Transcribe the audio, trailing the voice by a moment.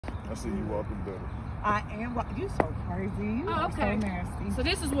I see you walking better. I am. You so crazy. You Oh, okay. so nasty. So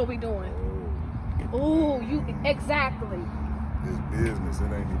this is what we doing. Oh, Oh, you exactly. it's business. It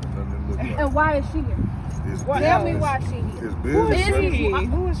ain't even nothing to look like. And why is she here? It's Tell me business. why she It's here. business.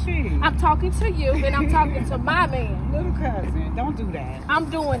 Who is she? I'm talking to you, and I'm talking to my man. Little cousin. Don't do that. I'm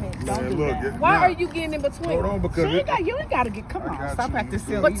doing it. Don't Man, do look, that. Why now, are you getting in between? Hold on, because You ain't got to get. Come I on. got Stop you. acting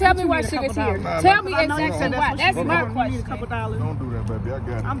silly. But tell me You why need a she was couple here. dollars. Tell me I know you exactly said why. That's what my you need. You need a couple question. dollars. don't do that, baby. I got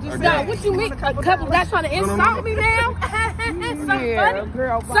it. I'm just I No, got it. what you mean? A couple? That's trying to insult me now? Something funny?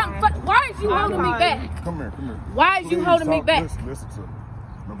 Girl, Why is you holding me back? Come here. Why is you Please holding me talk. back? Listen to me.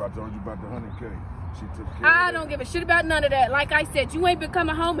 Remember I told you about the 100K? She took care of I that. don't give a shit about none of that. Like I said, you ain't been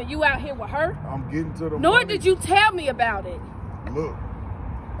coming home and you out here with her. I'm getting to the Nor money. did you tell me about it. Look,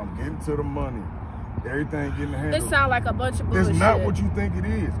 I'm getting to the money. Everything getting handled. This sound like a bunch of bullshit. It's not what you think it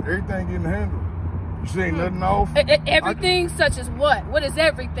is. Everything getting handled. You see ain't nothing off. Everything such as what? What is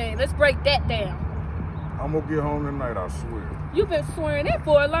everything? Let's break that down. I'm gonna get home tonight, I swear. You've been swearing it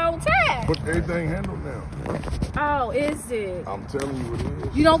for a long time. But everything handled now. Oh, is it? I'm telling you it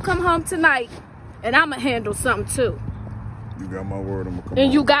is. You don't come home tonight, and I'ma handle something too. You got my word, I'm gonna come And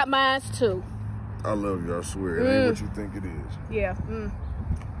home. you got mine too. I love you, I swear. It ain't what you think it is. Yeah.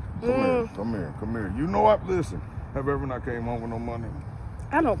 Come here. You know what? Listen, have you ever not came home with no money?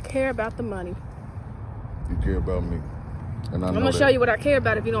 I don't care about the money. You care about me. And I'm gonna show you what I care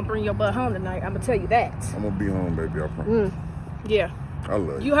about if you don't bring your butt home tonight. I'm gonna tell you that. I'm gonna be home, baby, I promise. Yeah. I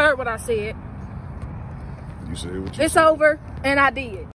love you. You heard what I said. You said what you It's said. over, and I did.